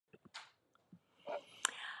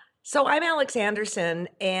So I'm Alex Anderson,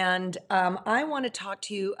 and I want to talk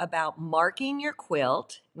to you about marking your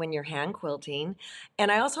quilt when you're hand quilting.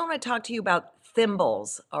 And I also want to talk to you about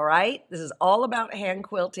thimbles, all right? This is all about hand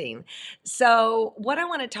quilting. So what I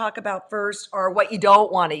want to talk about first are what you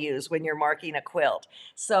don't want to use when you're marking a quilt.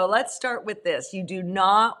 So let's start with this. You do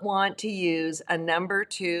not want to use a number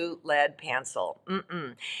 2 lead pencil.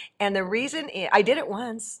 And the reason I did it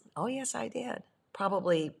once. Oh, yes, I did.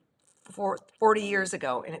 Probably 40 years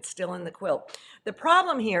ago, and it's still in the quilt. The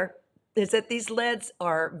problem here is that these leads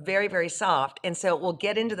are very, very soft, and so it will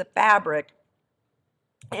get into the fabric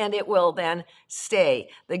and it will then stay,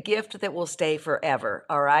 the gift that will stay forever,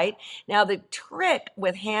 all right? Now, the trick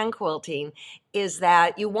with hand quilting is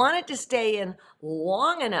that you want it to stay in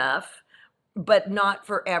long enough, but not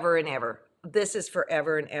forever and ever. This is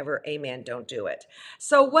forever and ever. Amen. Don't do it.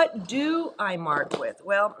 So what do I mark with?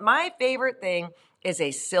 Well, my favorite thing is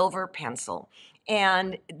a silver pencil.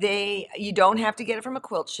 And you don't have to get it from a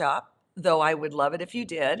quilt shop, though I would love it if you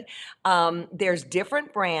did. There's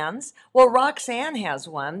different brands. Well, Roxanne has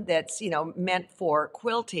one that's, meant for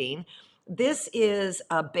quilting. This is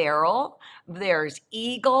a barrel. There's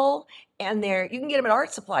Eagle, and you can get them at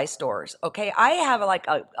art supply stores. Okay, I have like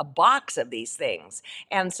a box of these things,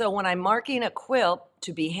 and so when I'm marking a quilt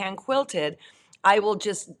to be hand quilted, I will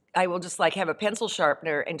just like have a pencil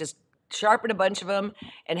sharpener and just sharpen a bunch of them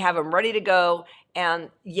and have them ready to go, and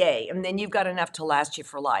yay, and then you've got enough to last you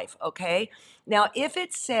for life. Okay, now if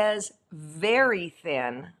it says very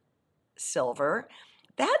thin silver,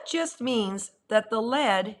 that just means that the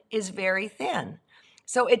lead is very thin.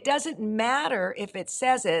 So it doesn't matter if it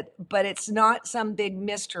says it, but it's not some big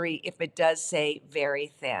mystery if it does say very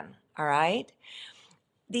thin. All right.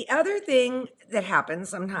 The other thing that happens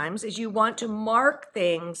sometimes is you want to mark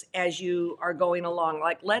things as you are going along.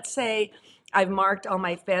 Like, let's say I've marked all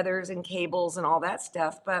my feathers and cables and all that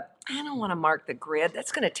stuff, but I don't want to mark the grid.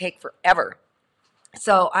 That's going to take forever.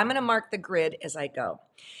 So I'm going to mark the grid as I go.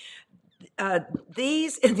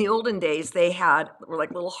 These in the olden days were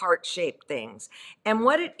like little heart-shaped things, and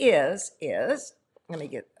what it is let me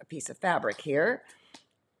get a piece of fabric here.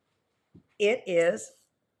 It is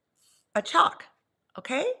a chalk.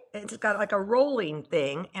 Okay, it's got like a rolling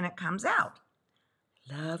thing and it comes out.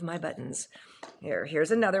 Love my buttons.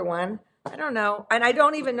 Here's another one. I don't know, and I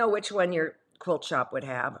don't even know which one your quilt shop would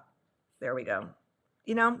have. There we go.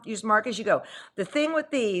 You just mark as you go. The thing with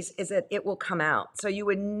these is that it will come out. So you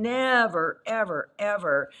would never, ever,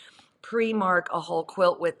 ever pre-mark a whole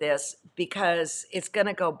quilt with this because it's going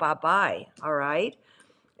to go bye-bye, all right?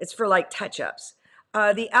 It's for like touch-ups.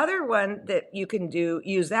 The other one that you can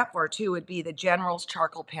use that for too would be the General's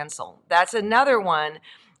charcoal pencil. That's another one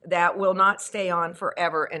that will not stay on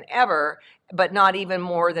forever and ever, but not even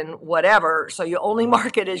more than whatever. So you only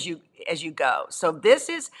mark it as you go. So this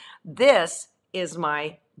is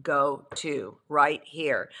my go-to right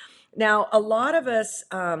here. Now, a lot of us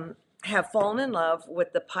have fallen in love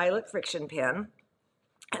with the Pilot friction pen.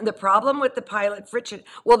 And the problem with the Pilot friction,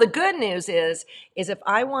 well, the good news is if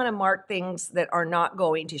I want to mark things that are not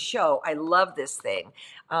going to show, I love this thing.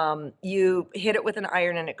 You hit it with an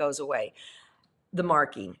iron and it goes away, the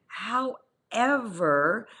marking.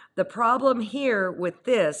 However, the problem here with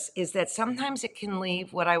this is that sometimes it can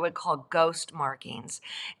leave what I would call ghost markings.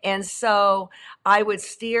 And so I would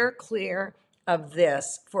steer clear of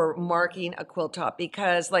this for marking a quilt top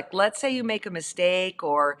because, like, let's say you make a mistake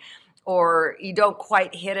or you don't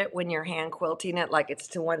quite hit it when you're hand quilting it, like it's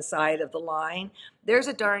to one side of the line, there's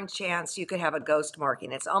a darn chance you could have a ghost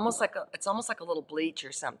marking. It's almost like a little bleach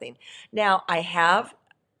or something. Now, I have,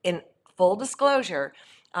 in full disclosure,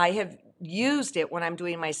 I have used it when I'm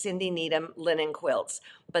doing my Cindy Needham linen quilts,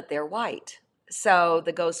 but they're white. So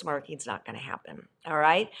the ghost marking's not going to happen. All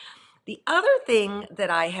right. The other thing that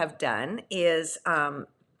I have done is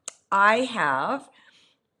I have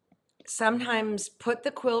sometimes put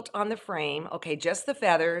the quilt on the frame. Okay, just the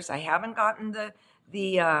feathers. I haven't gotten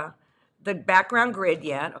the background grid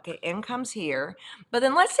yet. Okay, in comes here. But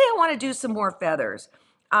then let's say I want to do some more feathers.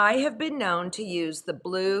 I have been known to use the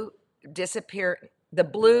blue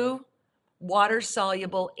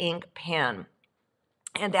water-soluble ink pen,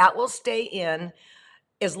 and that will stay in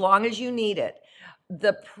as long as you need it.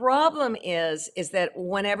 The problem is that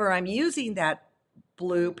whenever I'm using that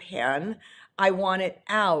blue pen, I want it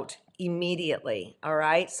out immediately, all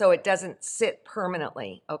right? So it doesn't sit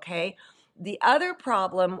permanently, okay? The other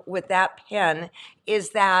problem with that pen is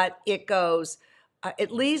that it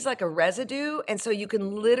leaves like a residue, and so you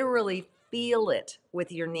can literally feel it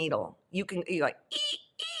with your needle. You like,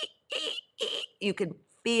 you can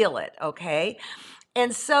feel it, okay?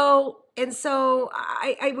 And so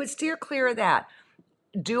I would steer clear of that.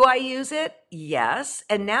 Do I use it? Yes.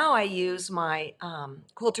 And now I use my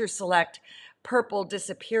Quilter Select purple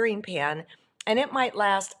disappearing pen, and it might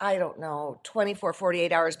last, I don't know, 24,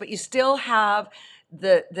 48 hours, but you still have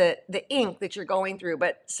the ink that you're going through,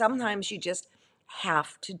 but sometimes you just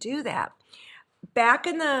have to do that. Back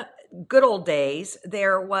in the good old days,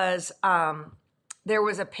 there was a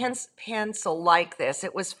pencil like this.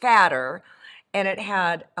 It was fatter, and it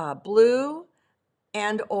had blue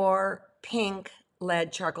and or pink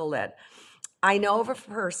lead, charcoal lead. I know of a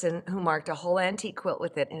person who marked a whole antique quilt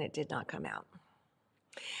with it, and it did not come out.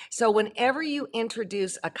 So whenever you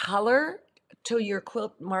introduce a color to your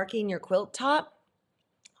quilt, marking your quilt top,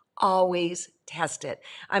 always test it.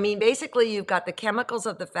 I mean, basically, you've got the chemicals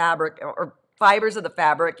of the fabric or fibers of the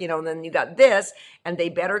fabric, and then you got this, and they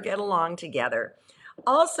better get along together.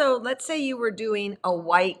 Also, let's say you were doing a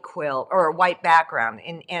white quilt or a white background,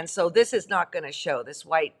 and so this is not going to show this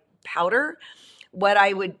white powder. What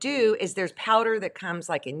I would do is there's powder that comes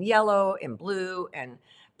like in yellow and blue and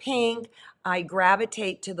pink. I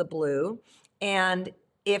gravitate to the blue. And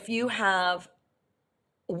if you have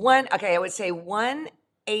I would say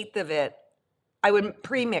 1/8 of it, I would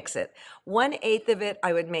pre-mix it. 1/8 of it,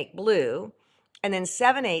 I would make blue. And then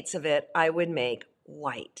 7/8 of it, I would make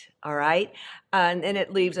white. All right. And then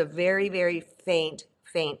it leaves a very, very faint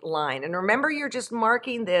line. And remember, you're just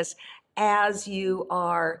marking this as you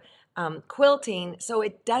are quilting, so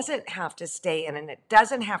it doesn't have to stay in and it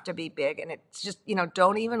doesn't have to be big, and it's just,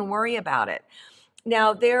 don't even worry about it.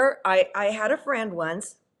 Now I had a friend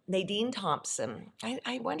once, Nadine Thompson.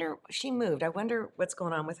 I wonder, she moved. I wonder what's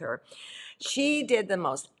going on with her. She did the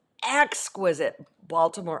most exquisite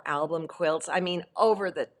Baltimore album quilts. I mean, over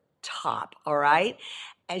the top, all right?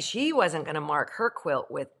 And she wasn't going to mark her quilt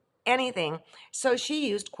with anything, so she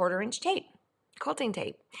used 1/4-inch tape, quilting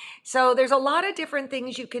tape. So there's a lot of different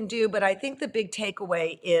things you can do, but I think the big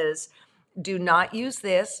takeaway is do not use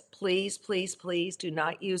this. Please, please, please do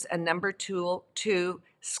not use a number 2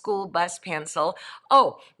 school bus pencil.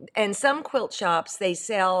 Oh, and some quilt shops, they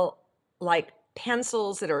sell like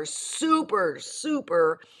pencils that are super,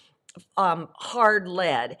 super hard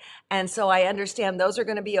lead. And so I understand those are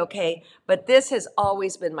going to be okay, but this has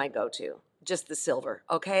always been my go-to, just the silver,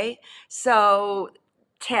 okay? So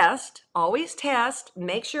always test,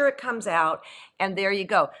 make sure it comes out, and there you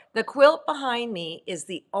go. The quilt behind me is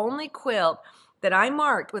the only quilt that I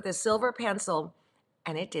marked with a silver pencil,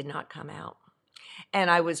 and it did not come out.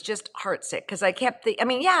 And I was just heartsick because I kept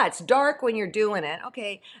yeah, it's dark when you're doing it,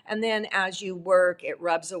 okay, and then as you work, it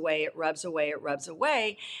rubs away, it rubs away, it rubs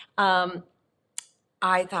away. I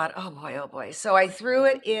thought, oh boy, oh boy. So I threw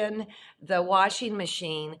it in the washing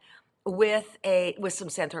machine with some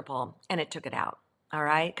Centerpol, and it took it out. All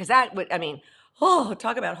right, because that would, oh,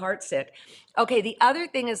 talk about heartsick. Okay, the other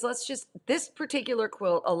thing is, this particular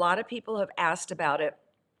quilt, a lot of people have asked about it.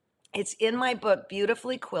 It's in my book,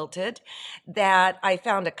 Beautifully Quilted, that I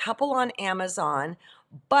found a couple on Amazon,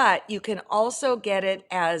 but you can also get it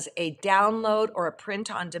as a download or a print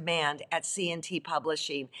on demand at C&T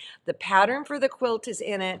Publishing. The pattern for the quilt is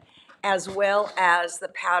in it, as well as the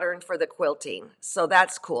pattern for the quilting. So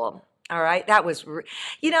that's cool. All right, that was,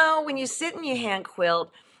 when you sit and you hand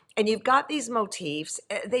quilt and you've got these motifs,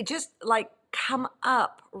 they just like come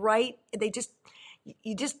up, right? You just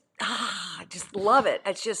love it.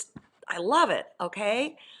 I love it,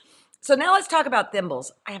 okay? So now let's talk about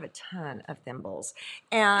thimbles. I have a ton of thimbles.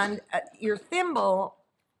 And your thimble,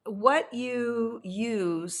 what you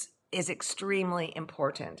use is extremely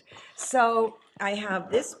important. So I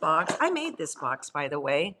have this box. I made this box, by the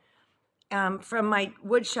way, from my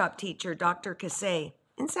woodshop teacher, Dr. Cassay,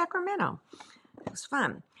 in Sacramento. It was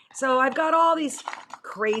fun. So I've got all these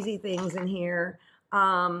crazy things in here.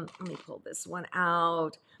 Let me pull this one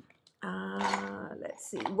out. Let's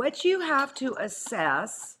see. What you have to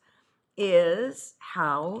assess is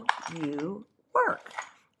how you work.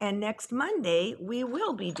 And next Monday, we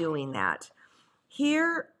will be doing that.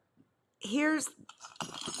 Here's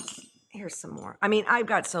some more. I've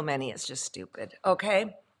got so many, it's just stupid,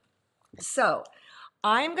 okay? So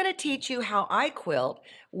I'm going to teach you how I quilt,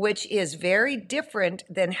 which is very different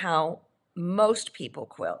than how most people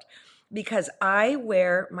quilt, because I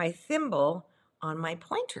wear my thimble on my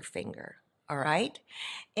pointer finger, all right?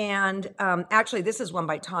 And actually, this is one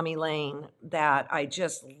by Tommy Lane that I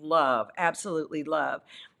just love, absolutely love.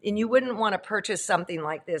 And you wouldn't want to purchase something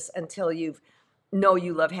like this until you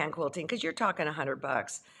love hand quilting, because you're talking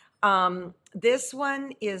 $100. This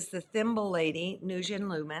one is the Thimble Lady Nugent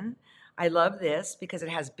Lumen. I love this because it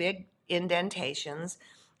has big indentations.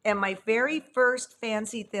 And my very first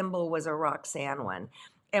fancy thimble was a Roxanne one.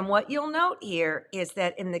 And what you'll note here is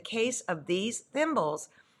that in the case of these thimbles,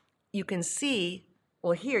 you can see,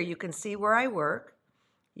 well, here you can see where I work.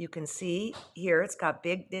 You can see here it's got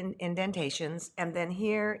big indentations, and then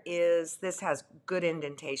here is, this has good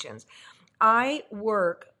indentations. I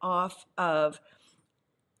work off of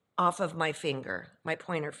my finger, my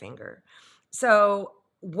pointer finger. So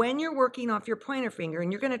when you're working off your pointer finger,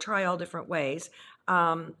 and you're going to try all different ways,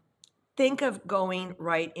 think of going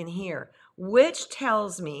right in here, which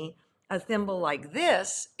tells me a thimble like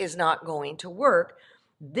this is not going to work.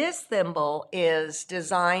 This thimble is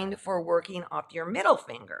designed for working off your middle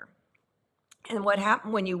finger. And what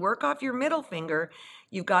happens when you work off your middle finger,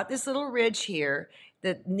 you've got this little ridge here.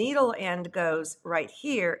 The needle end goes right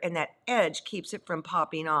here, and that edge keeps it from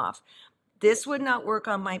popping off. This would not work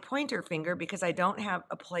on my pointer finger because I don't have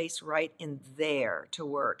a place right in there to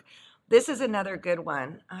work. This is another good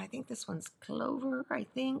one. I think this one's clover, I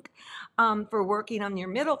think, for working on your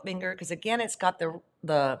middle finger, because again, it's got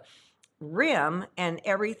the rim and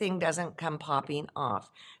everything doesn't come popping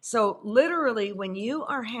off. So literally, when you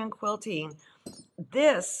are hand quilting,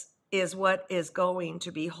 this is what is going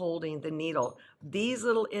to be holding the needle. These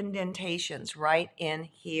little indentations right in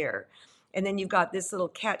here. And then you've got this little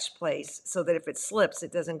catch place so that if it slips,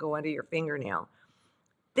 it doesn't go under your fingernail.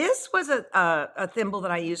 This was a thimble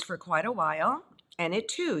that I used for quite a while, and it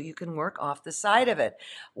too, you can work off the side of it.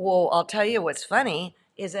 Well, I'll tell you what's funny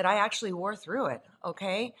is that I actually wore through it,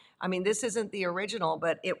 okay? I mean, this isn't the original,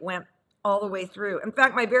 but it went all the way through. In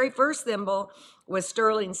fact, my very first thimble was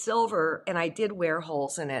sterling silver, and I did wear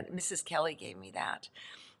holes in it. Mrs. Kelly gave me that.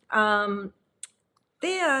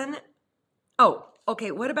 Then, oh,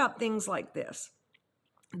 okay, what about things like this?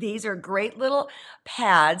 These are great little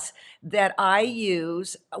pads that I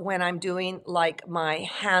use when I'm doing like my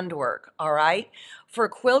handwork, all right? For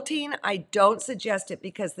quilting, I don't suggest it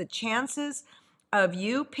because the chances of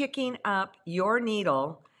you picking up your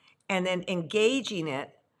needle and then engaging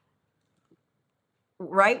it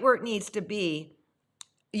right where it needs to be,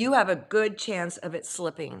 you have a good chance of it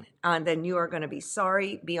slipping, and then you are going to be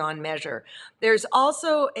sorry beyond measure. There's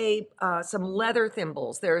also some leather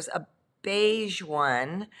thimbles. There's a beige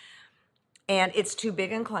one, and it's too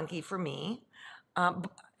big and clunky for me. And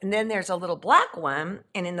then there's a little black one,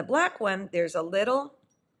 and in the black one, there's a little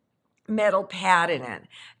metal pad in it.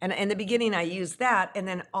 And in the beginning, I used that, and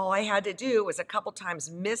then all I had to do was a couple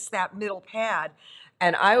times miss that middle pad,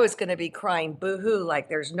 and I was going to be crying boo-hoo like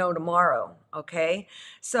there's no tomorrow, okay?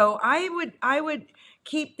 So I would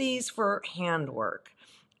keep these for handwork.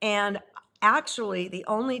 And actually, the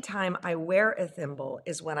only time I wear a thimble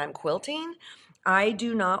is when I'm quilting. I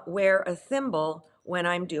do not wear a thimble when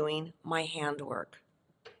I'm doing my handwork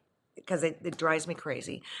because it drives me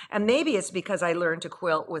crazy. And maybe it's because I learned to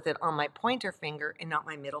quilt with it on my pointer finger and not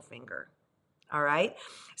my middle finger. All right.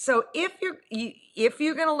 So if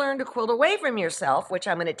you're going to learn to quilt away from yourself, which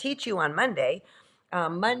I'm going to teach you on Monday,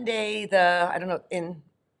 Monday I don't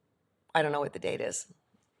know what the date is.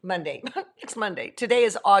 Monday. It's Monday. Today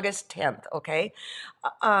is August 10th. Okay.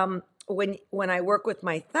 When I work with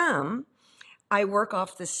my thumb, I work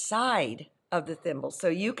off the side of the thimble. So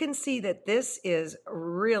you can see that this is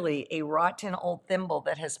really a rotten old thimble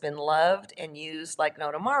that has been loved and used like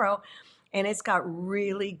no tomorrow. And it's got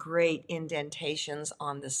really great indentations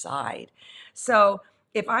on the side. So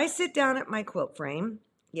if I sit down at my quilt frame,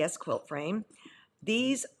 yes, quilt frame,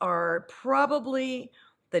 these are probably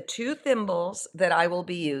the two thimbles that I will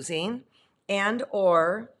be using, and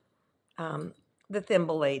or the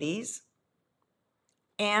thimble ladies,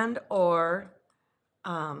 and or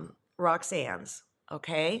Roxanne's,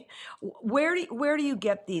 okay? Where do you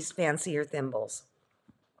get these fancier thimbles?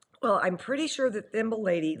 Well, I'm pretty sure the thimble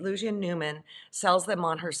lady, Lucian Newman, sells them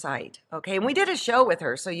on her site, okay? And we did a show with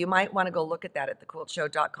her, so you might want to go look at that at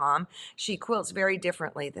thequiltshow.com. She quilts very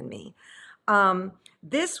differently than me.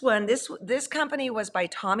 This company was by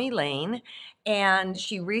Tommy Lane, and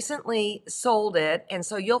she recently sold it, and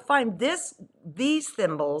so you'll find these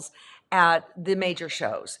thimbles at the major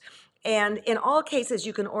shows. And in all cases,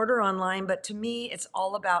 you can order online, but to me, it's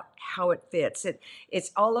all about how it fits.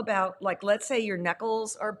 It's all about, like, let's say your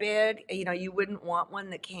knuckles are big, you wouldn't want one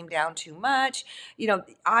that came down too much.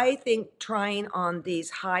 I think trying on these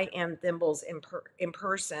high-end thimbles in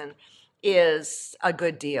person is a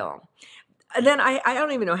good deal. And then I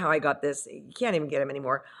don't even know how I got this. You can't even get them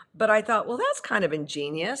anymore. But I thought, well, that's kind of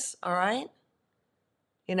ingenious, all right?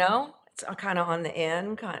 It's kind of on the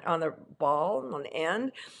end, kind of on the ball, on the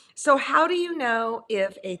end. So how do you know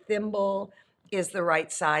if a thimble is the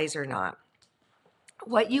right size or not?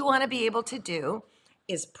 What you want to be able to do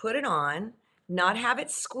is put it on, not have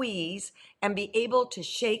it squeeze, and be able to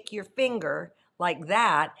shake your finger like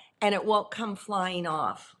that, and it won't come flying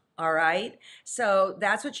off. All right. So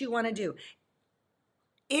that's what you want to do.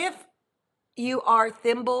 If you are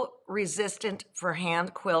thimble resistant for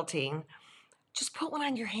hand quilting, just put one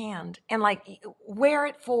on your hand and like wear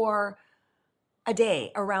it for a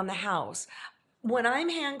day around the house. When I'm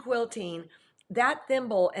hand quilting, that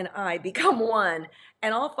thimble and I become one,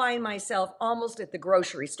 and I'll find myself almost at the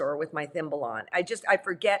grocery store with my thimble on. I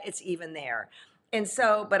forget it's even there. And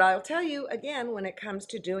so, but I'll tell you again, when it comes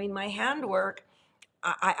to doing my handwork,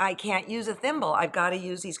 I can't use a thimble. I've got to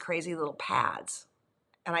use these crazy little pads.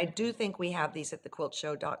 And I do think we have these at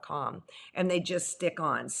thequiltshow.com, and they just stick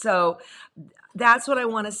on. So that's what I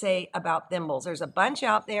want to say about thimbles. There's a bunch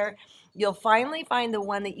out there. You'll finally find the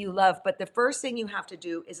one that you love, but the first thing you have to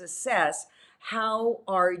do is assess, how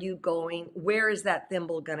are you going? Where is that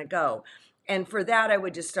thimble going to go? And for that, I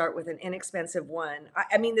would just start with an inexpensive one.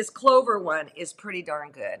 I mean, this Clover one is pretty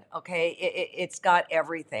darn good, okay? It's got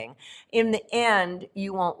everything. In the end,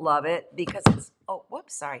 you won't love it because it's, oh,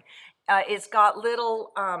 whoops, sorry. It's got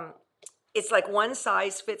little, it's like one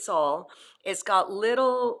size fits all. It's got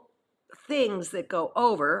little things that go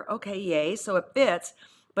over. Okay, yay, so it fits,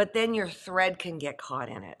 but then your thread can get caught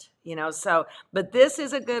in it, you know? So, but this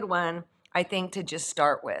is a good one, I think, to just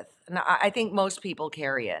start with. And I think most people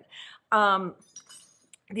carry it.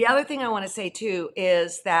 The other thing I want to say too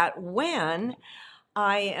is that when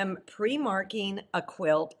I am pre-marking a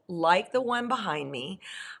quilt like the one behind me,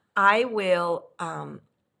 I will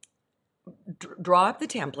draw up the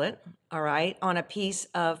template, all right, on a piece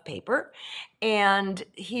of paper. And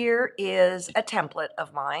here is a template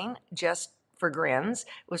of mine, just for grins.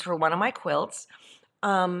 It was for one of my quilts.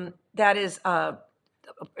 That is a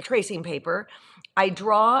tracing paper. I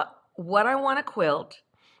draw what I want to quilt.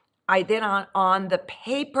 I then on the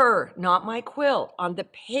paper, not my quilt, on the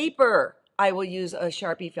paper, I will use a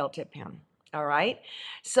Sharpie felt tip pen. All right.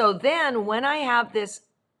 So then when I have this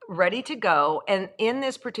ready to go, and in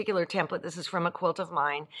this particular template, this is from a quilt of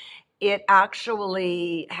mine, it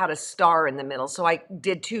actually had a star in the middle. So I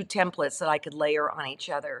did two templates that I could layer on each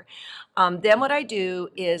other. Then what I do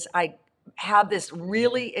is I have this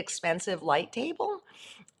really expensive light table.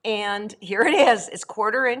 And here it is. It's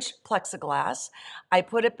 1/4 inch plexiglass. I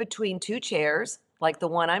put it between two chairs, like the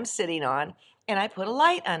one I'm sitting on, and I put a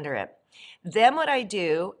light under it. Then what I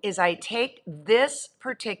do is I take this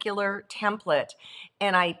particular template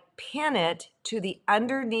and I pin it to the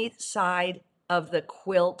underneath side of the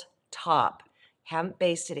quilt top. Haven't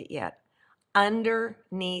basted it yet.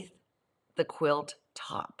 Underneath the quilt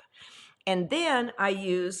top. And then I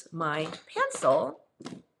use my pencil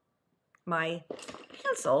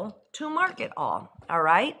to mark it all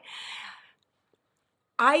right?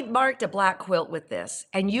 I marked a black quilt with this,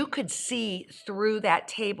 and you could see through that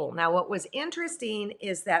table. Now, what was interesting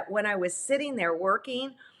is that when I was sitting there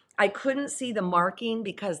working, I couldn't see the marking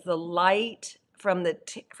because the light from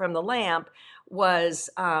the lamp was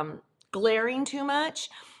glaring too much.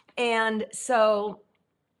 And so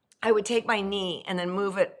I would take my knee and then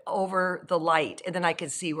move it over the light, and then I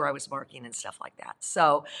could see where I was marking and stuff like that.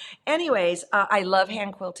 So anyways, I love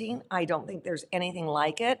hand quilting. I don't think there's anything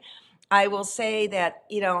like it. I will say that,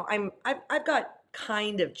 you know, I've got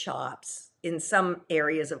kind of chops in some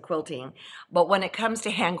areas of quilting, but when it comes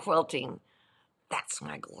to hand quilting, that's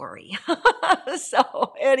my glory.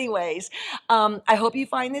 So anyways, I hope you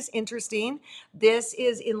find this interesting. This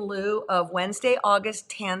is in lieu of Wednesday, August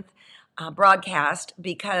 10th broadcast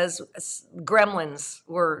because gremlins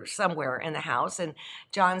were somewhere in the house, and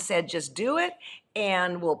John said, just do it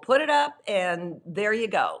and we'll put it up, and there you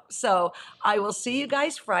go. So I will see you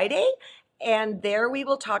guys Friday, and there we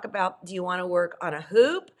will talk about, do you want to work on a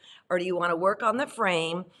hoop or do you want to work on the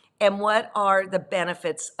frame, and what are the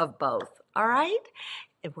benefits of both? All right.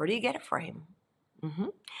 And where do you get a frame?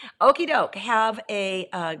 Okie doke. Have a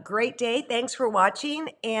great day. Thanks for watching,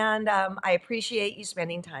 and I appreciate you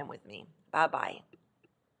spending time with me. Bye-bye.